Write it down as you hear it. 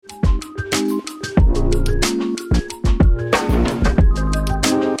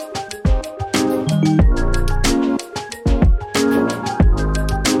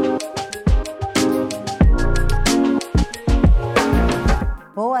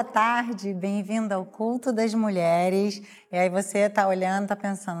boa tarde, bem-vindo ao Culto das Mulheres. E aí você está olhando, está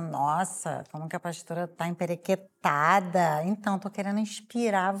pensando, nossa, como que a pastora está emperequetada. Então, estou querendo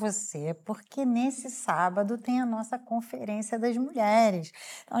inspirar você, porque nesse sábado tem a nossa Conferência das Mulheres.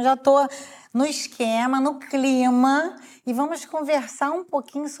 Então, já estou no esquema, no clima, e vamos conversar um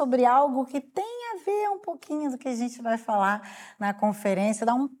pouquinho sobre algo que tem a ver um pouquinho do que a gente vai falar na conferência,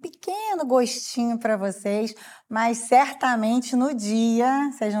 dar um pequeno gostinho para vocês, mas certamente no dia,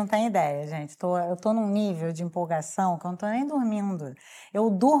 vocês não têm ideia, gente, eu estou num nível de empolgação que eu não estou nem dormindo. Eu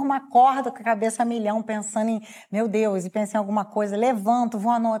durmo, acordo com a cabeça a milhão, pensando em, meu Deus, e penso em alguma coisa, levanto,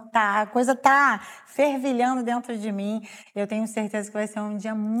 vou anotar, a coisa está fervilhando dentro de mim. Eu tenho certeza que vai ser um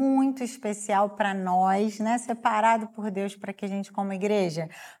dia muito especial para nós, né? Separado por Deus para que a gente, como igreja,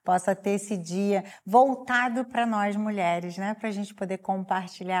 possa ter esse dia voltado para nós mulheres, né? Para a gente poder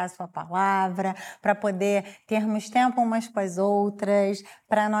compartilhar a sua palavra, para poder termos tempo umas com as outras,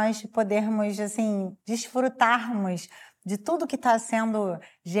 para nós podermos, assim, desfrutarmos de tudo que está sendo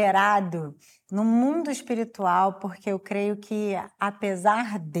gerado no mundo espiritual, porque eu creio que,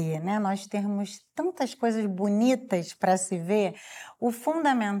 apesar de, né, nós termos tantas coisas bonitas para se ver, o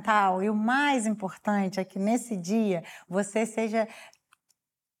fundamental e o mais importante é que nesse dia você seja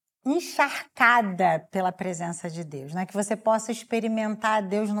encharcada pela presença de Deus, né? Que você possa experimentar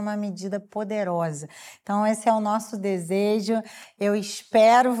Deus numa medida poderosa. Então, esse é o nosso desejo. Eu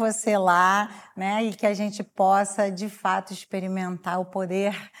espero você lá, né? E que a gente possa, de fato, experimentar o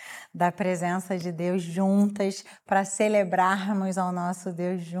poder da presença de Deus juntas, para celebrarmos ao nosso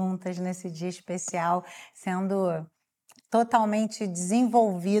Deus juntas nesse dia especial, sendo totalmente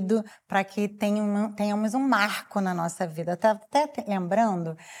desenvolvido para que tenhamos um marco na nossa vida. Até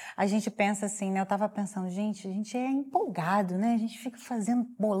lembrando, a gente pensa assim, né? Eu estava pensando, gente, a gente é empolgado, né? A gente fica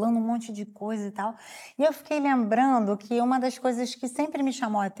bolando um monte de coisa e tal. E eu fiquei lembrando que uma das coisas que sempre me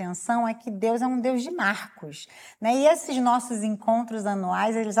chamou a atenção é que Deus é um Deus de marcos, né? E esses nossos encontros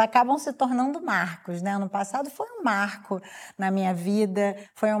anuais, eles acabam se tornando marcos, né? Ano passado foi um marco na minha vida,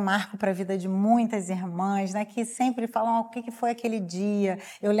 foi um marco para a vida de muitas irmãs, né? Que sempre falam, o que foi aquele dia?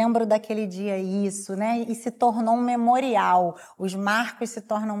 Eu lembro daquele dia isso, né? E se tornou um memorial. Os marcos se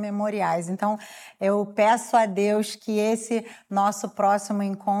tornam memoriais. Então, eu peço a Deus que esse nosso próximo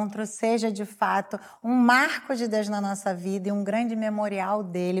encontro seja, de fato, um marco de Deus na nossa vida e um grande memorial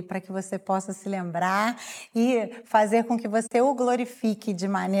dele, para que você possa se lembrar e fazer com que você o glorifique de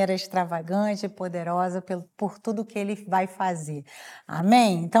maneira extravagante e poderosa por tudo que ele vai fazer.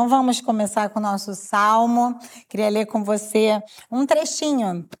 Amém? Então, vamos começar com o nosso salmo. Queria ler com você um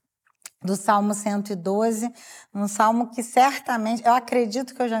trechinho do Salmo 112, um salmo que certamente, eu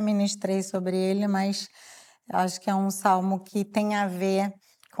acredito que eu já ministrei sobre ele, mas eu acho que é um salmo que tem a ver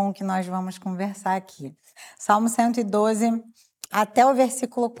com o que nós vamos conversar aqui. Salmo 112, até o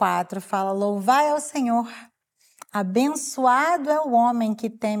versículo 4, fala: Louvai ao Senhor. Abençoado é o homem que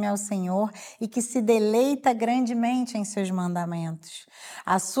teme ao Senhor e que se deleita grandemente em seus mandamentos.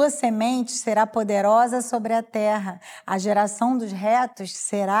 A sua semente será poderosa sobre a terra, a geração dos retos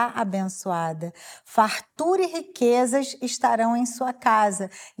será abençoada. Fartura e riquezas estarão em sua casa,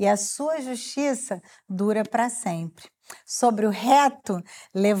 e a sua justiça dura para sempre. Sobre o reto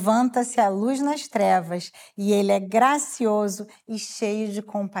levanta-se a luz nas trevas, e ele é gracioso e cheio de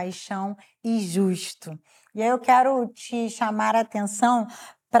compaixão e justo. E aí eu quero te chamar a atenção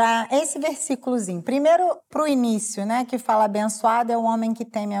para esse versículozinho. Primeiro, para o início, né, que fala: abençoado é o homem que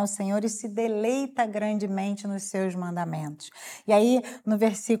teme ao Senhor e se deleita grandemente nos seus mandamentos. E aí, no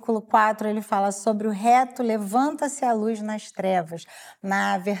versículo 4, ele fala: sobre o reto levanta-se a luz nas trevas.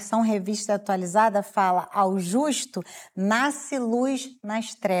 Na versão revista atualizada, fala: ao justo nasce luz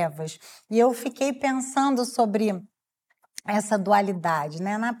nas trevas. E eu fiquei pensando sobre essa dualidade,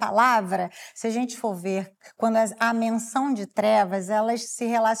 né? Na palavra, se a gente for ver, quando a menção de trevas, elas se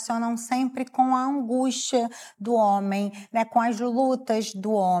relacionam sempre com a angústia do homem, né? Com as lutas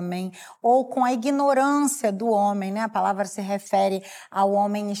do homem, ou com a ignorância do homem, né? A palavra se refere ao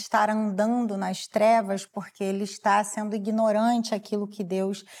homem estar andando nas trevas porque ele está sendo ignorante aquilo que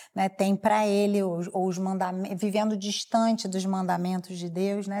Deus, né, tem para ele, ou os mandamentos, vivendo distante dos mandamentos de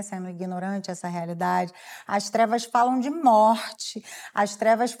Deus, né? Sendo ignorante essa realidade. As trevas falam de morte, as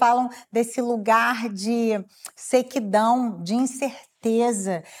trevas falam desse lugar de sequidão, de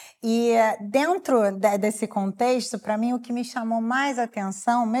incerteza. E dentro desse contexto, para mim, o que me chamou mais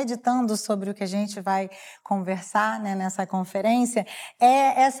atenção, meditando sobre o que a gente vai conversar, né, nessa conferência,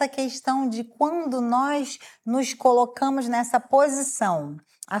 é essa questão de quando nós nos colocamos nessa posição,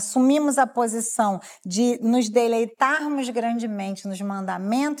 assumimos a posição de nos deleitarmos grandemente nos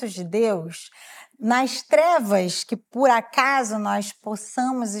mandamentos de Deus. nas trevas que por acaso nós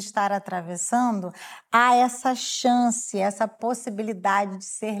possamos estar atravessando, há essa chance, essa possibilidade de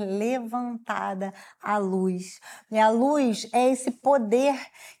ser levantada à luz. E a luz é esse poder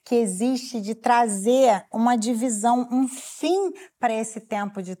que existe de trazer uma divisão, um fim para esse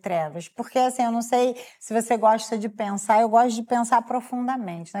tempo de trevas. Porque, assim, eu não sei se você gosta de pensar, eu gosto de pensar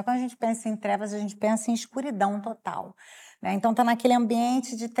profundamente, né? Quando a gente pensa em trevas, a gente pensa em escuridão total. Então, está naquele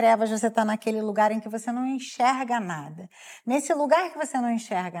ambiente de trevas, você está naquele lugar em que você não enxerga nada. Nesse lugar que você não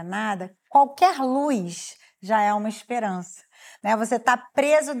enxerga nada, qualquer luz já é uma esperança. Você está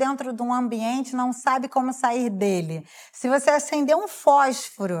preso dentro de um ambiente, não sabe como sair dele. Se você acender um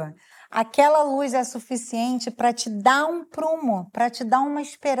fósforo, aquela luz é suficiente para te dar um prumo, para te dar uma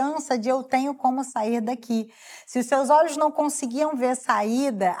esperança de eu tenho como sair daqui. Se os seus olhos não conseguiam ver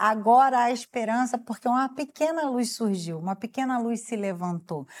saída, agora há esperança porque uma pequena luz surgiu, uma pequena luz se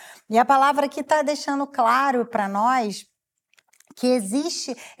levantou. E a palavra aqui está deixando claro para nós que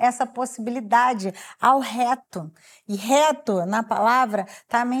existe essa possibilidade ao reto. E reto, na palavra,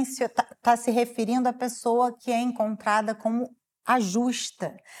 tá se referindo à pessoa que é encontrada como a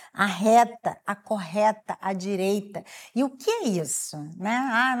justa, a reta, a correta, a direita. E o que é isso?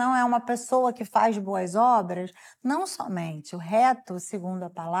 Não é uma pessoa que faz boas obras? Não somente. O reto, segundo a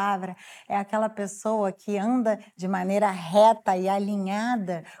palavra, é aquela pessoa que anda de maneira reta e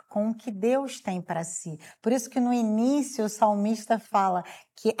alinhada com o que Deus tem para si. Por isso que no início o salmista fala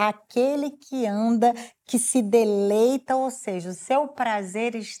que aquele que anda, que se deleita, ou seja, o seu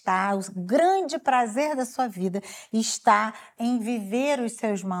prazer está, o grande prazer da sua vida está em viver os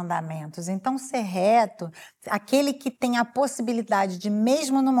seus mandamentos. Então, ser reto, aquele que tem a possibilidade de,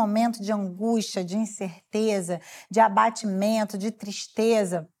 mesmo no momento de angústia, de incerteza, de abatimento, de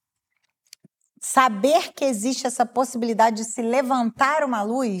tristeza, saber que existe essa possibilidade de se levantar uma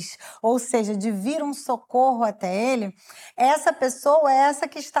luz, ou seja, de vir um socorro até ele, essa pessoa é essa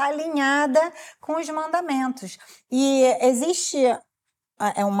que está alinhada com os mandamentos. E existe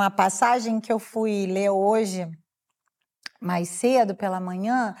uma passagem que eu fui ler hoje, mais cedo, pela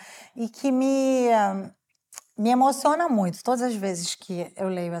manhã, e que me emociona muito, todas as vezes que eu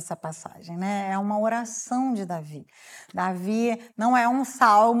leio essa passagem, É uma oração de Davi. Davi não é um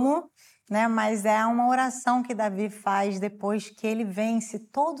salmo, mas é uma oração que Davi faz depois que ele vence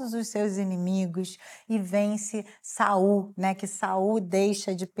todos os seus inimigos e vence Saul, que Saul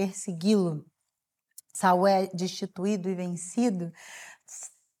deixa de persegui-lo. Saul é destituído e vencido.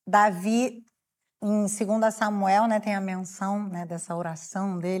 Davi, em 2 Samuel, tem a menção dessa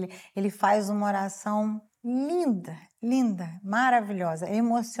oração dele. Ele faz uma oração linda, linda, maravilhosa,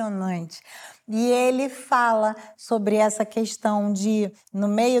 emocionante. E ele fala sobre essa questão de, no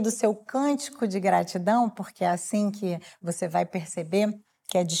meio do seu cântico de gratidão, porque é assim que você vai perceber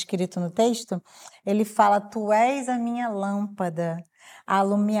que é descrito no texto, ele fala: Tu és a minha lâmpada,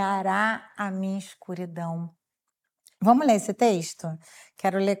 alumiará a minha escuridão. Vamos ler esse texto?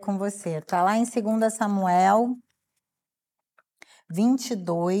 Quero ler com você. Está lá em 2 Samuel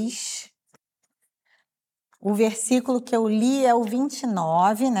 22. O versículo que eu li é o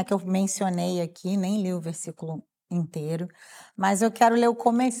 29, que eu mencionei aqui, nem li o versículo inteiro, mas eu quero ler o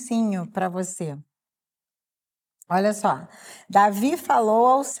comecinho para você. Olha só, Davi falou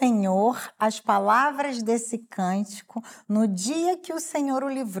ao Senhor as palavras desse cântico no dia que o Senhor o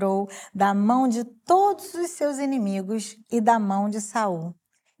livrou da mão de todos os seus inimigos e da mão de Saul.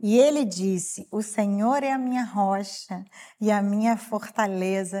 E ele disse: O Senhor é a minha rocha e a minha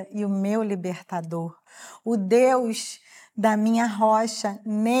fortaleza e o meu libertador. O Deus da minha rocha,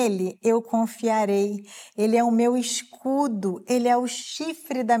 nele eu confiarei. Ele é o meu escudo, ele é o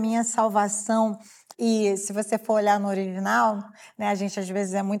chifre da minha salvação. E se você for olhar no original, a gente às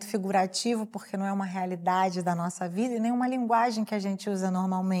vezes é muito figurativo porque não é uma realidade da nossa vida e nem uma linguagem que a gente usa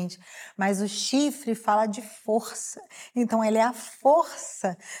normalmente. Mas o chifre fala de força. Então, ele é a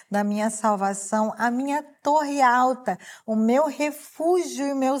força da minha salvação, a minha torre alta, o meu refúgio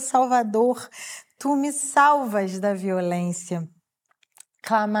e o meu salvador. Tu me salvas da violência.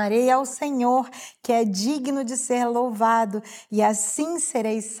 Clamarei ao Senhor, que é digno de ser louvado, e assim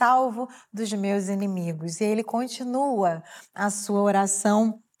serei salvo dos meus inimigos. E ele continua a sua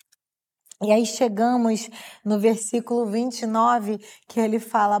oração. E aí chegamos no versículo 29, que ele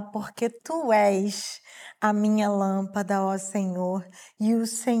fala: Porque tu és a minha lâmpada, ó Senhor, e o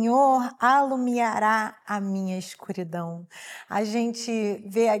Senhor alumiará a minha escuridão. A gente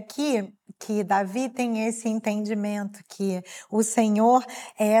vê aqui que Davi tem esse entendimento que o Senhor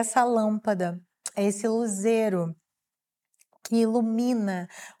é essa lâmpada, é esse luzeiro que ilumina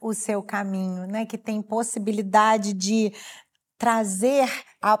o seu caminho, que tem possibilidade de trazer,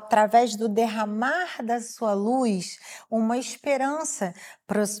 através do derramar da sua luz, uma esperança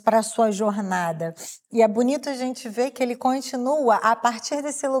para a sua jornada. E é bonito a gente ver que ele continua, a partir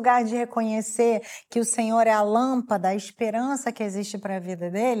desse lugar de reconhecer que o Senhor é a lâmpada, a esperança que existe para a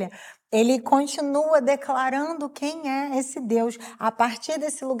vida dele, ele continua declarando quem é esse Deus. A partir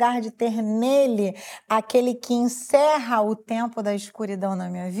desse lugar de ter nele aquele que encerra o tempo da escuridão na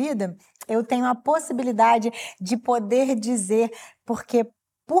minha vida, eu tenho a possibilidade de poder dizer, porque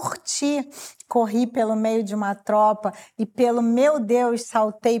por ti corri pelo meio de uma tropa e pelo meu Deus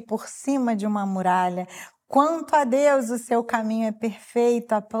saltei por cima de uma muralha. Quanto a Deus, o seu caminho é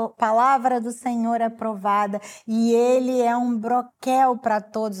perfeito, a palavra do Senhor é provada e ele é um broquel para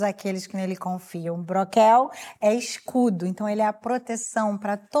todos aqueles que nele confiam. Um broquel é escudo, então ele é a proteção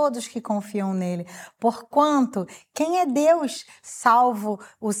para todos que confiam nele. Porquanto, quem é Deus, salvo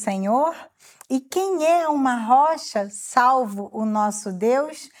o Senhor? E quem é uma rocha, salvo o nosso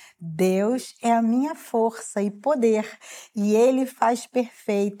Deus? Deus é a minha força e poder, e Ele faz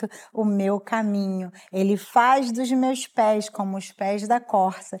perfeito o meu caminho. Ele faz dos meus pés como os pés da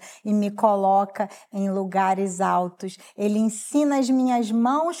corça e me coloca em lugares altos. Ele ensina as minhas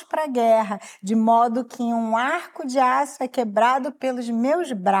mãos para a guerra, de modo que um arco de aço é quebrado pelos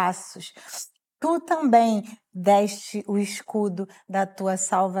meus braços. Tu também deste o escudo da tua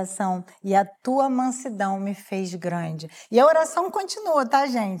salvação e a tua mansidão me fez grande. E a oração continua, tá,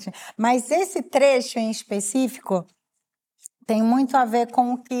 gente? Mas esse trecho em específico tem muito a ver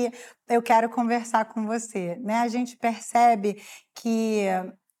com o que eu quero conversar com você, né? A gente percebe que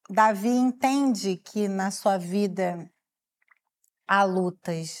Davi entende que na sua vida há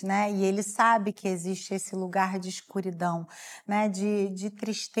lutas, né? E ele sabe que existe esse lugar de escuridão, né? De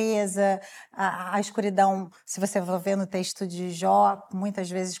tristeza. A escuridão, se você for ver no texto de Jó, muitas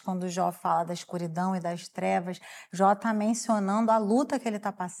vezes quando Jó fala da escuridão e das trevas, Jó está mencionando a luta que ele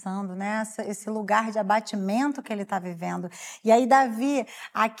está passando, né? Esse lugar de abatimento que ele está vivendo. E aí Davi,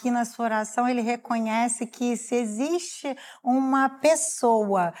 aqui na sua oração, ele reconhece que se existe uma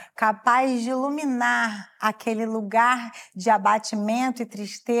pessoa capaz de iluminar aquele lugar de abatimento e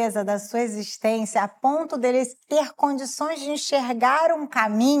tristeza da sua existência, a ponto dele ter condições de enxergar um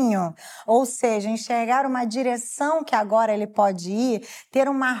caminho, ou seja, enxergar uma direção que agora ele pode ir, ter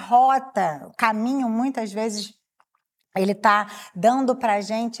uma rota, caminho muitas vezes. Ele está dando para a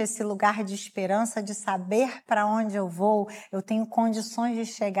gente esse lugar de esperança, de saber para onde eu vou, eu tenho condições de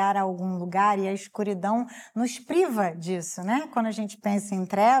chegar a algum lugar, e a escuridão nos priva disso, né? Quando a gente pensa em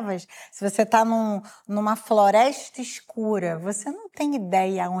trevas, se você está numa floresta escura, você não tem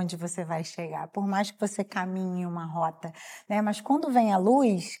ideia aonde você vai chegar, por mais que você caminhe uma rota, né? Mas quando vem a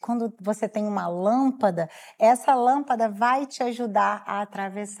luz, quando você tem uma lâmpada, essa lâmpada vai te ajudar a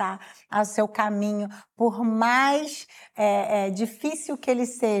atravessar o seu caminho, por mais difícil que ele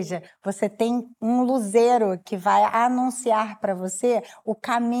seja, você tem um luzeiro que vai anunciar para você o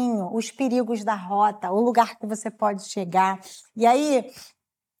caminho, os perigos da rota, o lugar que você pode chegar. E aí,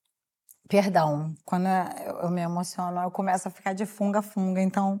 perdão, quando eu me emociono, eu começo a ficar de funga a funga,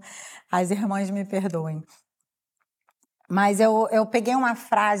 então as irmãs me perdoem. Mas eu peguei uma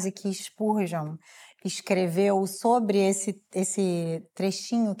frase que Spurgeon escreveu sobre esse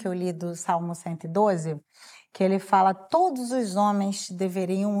trechinho que eu li do Salmo 112, que ele fala: todos os homens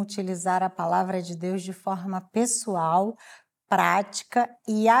deveriam utilizar a palavra de Deus de forma pessoal, prática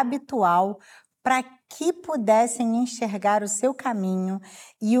e habitual, para que pudessem enxergar o seu caminho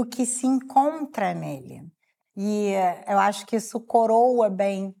e o que se encontra nele. E eu acho que isso coroa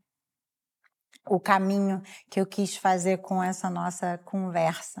bem o caminho que eu quis fazer com essa nossa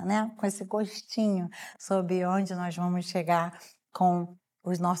conversa, né? Com esse gostinho sobre onde nós vamos chegar com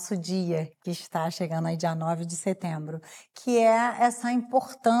o nosso dia, que está chegando aí dia 9 de setembro, que é essa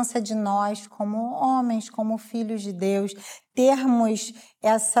importância de nós, como homens, como filhos de Deus, termos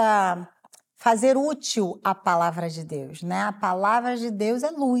fazer útil a palavra de Deus, né? A palavra de Deus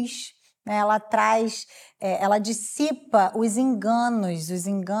é luz. Ela traz, ela dissipa os enganos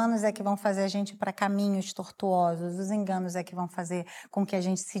é que vão fazer a gente para caminhos tortuosos, os enganos é que vão fazer com que a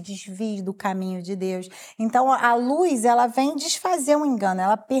gente se desvie do caminho de Deus. Então, a luz, ela vem desfazer o engano,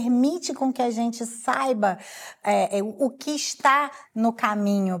 ela permite com que a gente saiba o que está no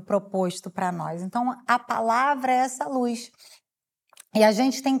caminho proposto para nós. Então, a palavra é essa luz. E a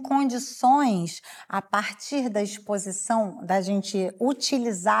gente tem condições, a partir da exposição, da gente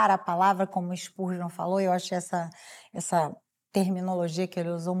utilizar a palavra, como o Spurgeon falou, eu achei essa terminologia que ele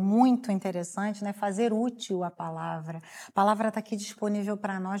usou muito interessante, né? Fazer útil a palavra. A palavra está aqui disponível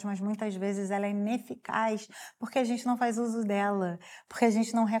para nós, mas muitas vezes ela é ineficaz porque a gente não faz uso dela, porque a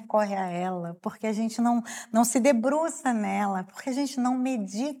gente não recorre a ela, porque a gente não se debruça nela, porque a gente não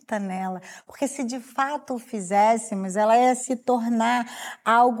medita nela, porque se de fato o fizéssemos, ela ia se tornar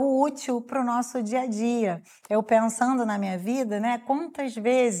algo útil para o nosso dia a dia. Eu pensando na minha vida, né? Quantas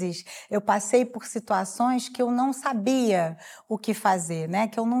vezes eu passei por situações que eu não sabia o que fazer, né?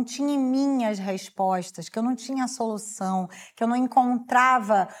 Que eu não tinha em mim as respostas, que eu não tinha a solução, que eu não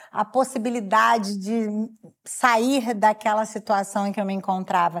encontrava a possibilidade de sair daquela situação em que eu me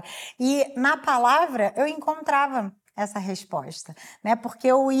encontrava. E na palavra eu encontrava essa resposta, né? Porque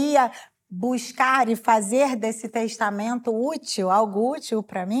eu ia buscar e fazer desse testamento útil, algo útil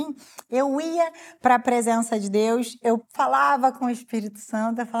para mim, eu ia para a presença de Deus, eu falava com o Espírito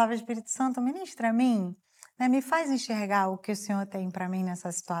Santo, eu falava, Espírito Santo, ministra a mim, né? Me faz enxergar o que o Senhor tem para mim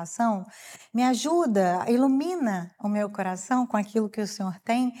nessa situação, me ajuda, ilumina o meu coração com aquilo que o Senhor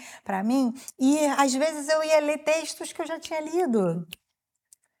tem para mim. E às vezes eu ia ler textos que eu já tinha lido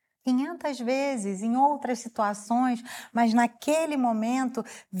 500 vezes, em outras situações, mas naquele momento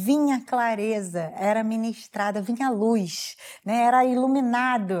vinha clareza, era ministrada, vinha luz, né? Era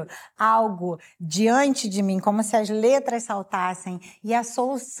iluminado algo diante de mim, como se as letras saltassem e a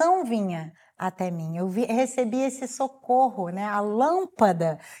solução vinha até mim. Eu recebi esse socorro, né? A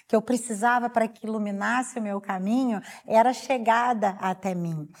lâmpada que eu precisava para que iluminasse o meu caminho era chegada até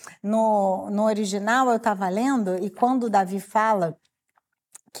mim. No original eu estava lendo e quando Davi fala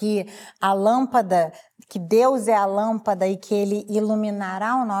que a lâmpada, que Deus é a lâmpada e que Ele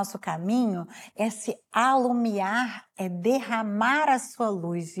iluminará o nosso caminho, esse alumiar é derramar a sua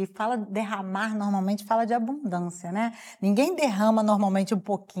luz. E fala derramar, normalmente fala de abundância, né? Ninguém derrama normalmente um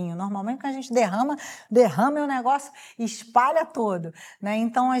pouquinho. Normalmente quando a gente derrama e o negócio espalha todo, né?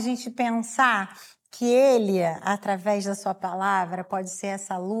 Então a gente pensar que Ele, através da sua palavra, pode ser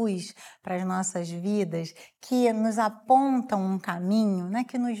essa luz para as nossas vidas, que nos apontam um caminho, né?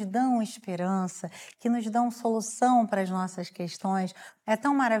 Que nos dão esperança, que nos dão solução para as nossas questões. É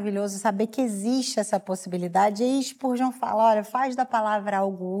tão maravilhoso saber que existe essa possibilidade. E Spurgeon fala, olha, faz da palavra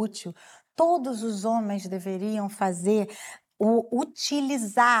algo útil. Todos os homens deveriam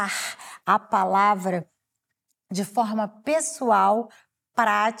utilizar a palavra de forma pessoal,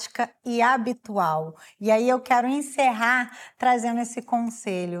 prática e habitual. E aí eu quero encerrar trazendo esse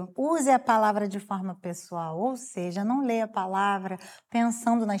conselho. Use a palavra de forma pessoal, ou seja, não leia a palavra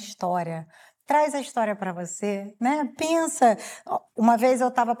pensando na história. Traz a história para você, né? Pensa. Uma vez eu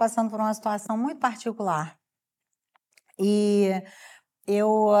estava passando por uma situação muito particular e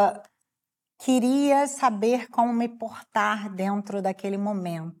eu queria saber como me portar dentro daquele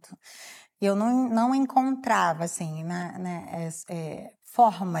momento. Eu não encontrava, assim,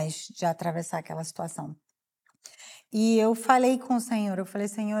 formas de atravessar aquela situação. E eu falei com o Senhor,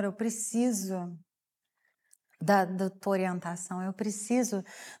 Senhor, eu preciso da tua orientação, eu preciso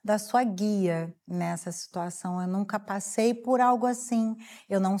da sua guia nessa situação. Eu nunca passei por algo assim,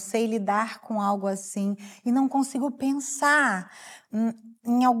 eu não sei lidar com algo assim e não consigo pensar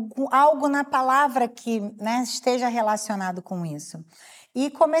em algo na palavra que, né, esteja relacionado com isso. E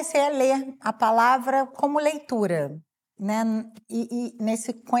comecei a ler a palavra como leitura, né,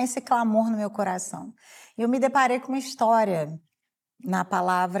 com esse clamor no meu coração. Eu me deparei com uma história na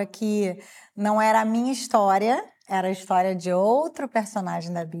palavra que não era a minha história, era a história de outro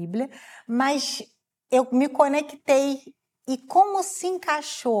personagem da Bíblia, mas eu me conectei e como se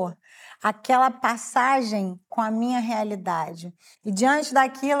encaixou aquela passagem com a minha realidade. E diante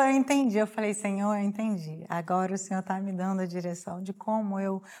daquilo eu entendi, eu falei, Senhor, eu entendi. Agora o Senhor está me dando a direção de como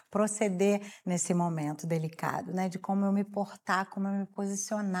eu proceder nesse momento delicado, né? De como eu me portar, como eu me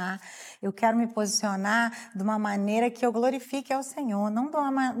posicionar. Eu quero me posicionar de uma maneira que eu glorifique ao Senhor, não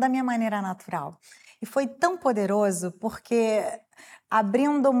da minha maneira natural. E foi tão poderoso porque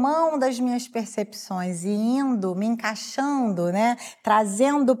abrindo mão das minhas percepções e indo, me encaixando, né?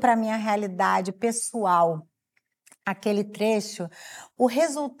 Trazendo para a minha realidade pessoal aquele trecho, o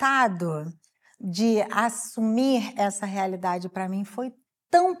resultado de assumir essa realidade para mim foi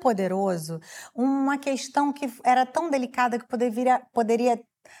tão poderoso, uma questão que era tão delicada que poderia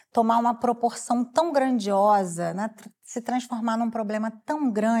tomar uma proporção tão grandiosa, né? Se transformar num problema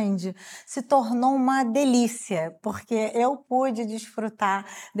tão grande, se tornou uma delícia, porque eu pude desfrutar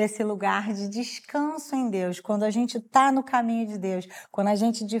desse lugar de descanso em Deus. Quando a gente está no caminho de Deus, quando a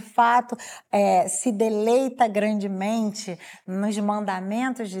gente de fato se deleita grandemente nos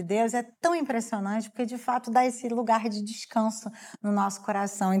mandamentos de Deus, é tão impressionante, porque de fato dá esse lugar de descanso no nosso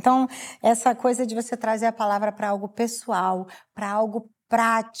coração. Então, essa coisa de você trazer a palavra para algo pessoal, para algo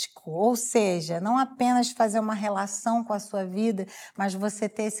prático, ou seja, não apenas fazer uma relação com a sua vida, mas você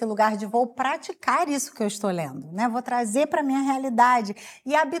ter esse lugar de vou praticar isso que eu estou lendo, né? Vou trazer para a minha realidade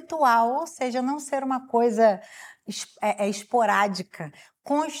e habitual, ou seja, não ser uma coisa esporádica,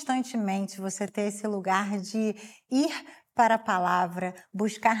 constantemente você ter esse lugar de ir para a palavra,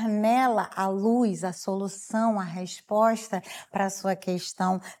 buscar nela a luz, a solução, a resposta para a sua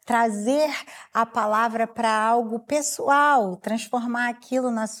questão, trazer a palavra para algo pessoal, transformar aquilo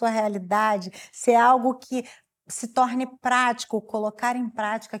na sua realidade, ser algo que se torne prático, colocar em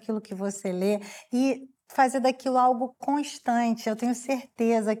prática aquilo que você lê e fazer daquilo algo constante. Eu tenho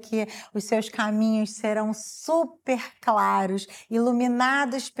certeza que os seus caminhos serão super claros,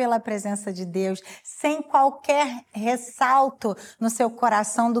 iluminados pela presença de Deus, sem qualquer ressalto no seu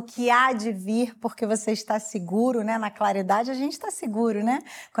coração do que há de vir, porque você está seguro, né? Na claridade a gente está seguro, né?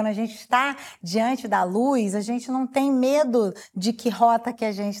 Quando a gente está diante da luz, a gente não tem medo de que rota que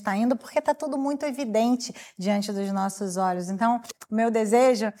a gente está indo, porque está tudo muito evidente diante dos nossos olhos. Então, o meu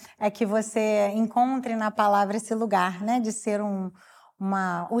desejo é que você encontre na palavra esse lugar, né, de ser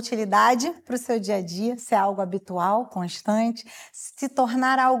uma utilidade para o seu dia a dia, ser algo habitual, constante, se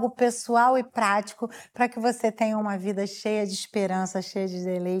tornar algo pessoal e prático para que você tenha uma vida cheia de esperança, cheia de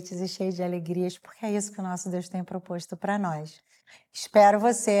deleites e cheia de alegrias, porque é isso que o nosso Deus tem proposto para nós. Espero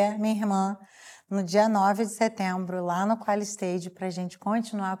você, minha irmã, no dia 9 de setembro, lá no Qual Stage, para a gente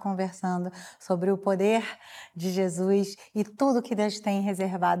continuar conversando sobre o poder de Jesus e tudo que Deus tem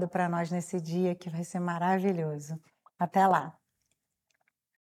reservado para nós nesse dia, que vai ser maravilhoso. Até lá!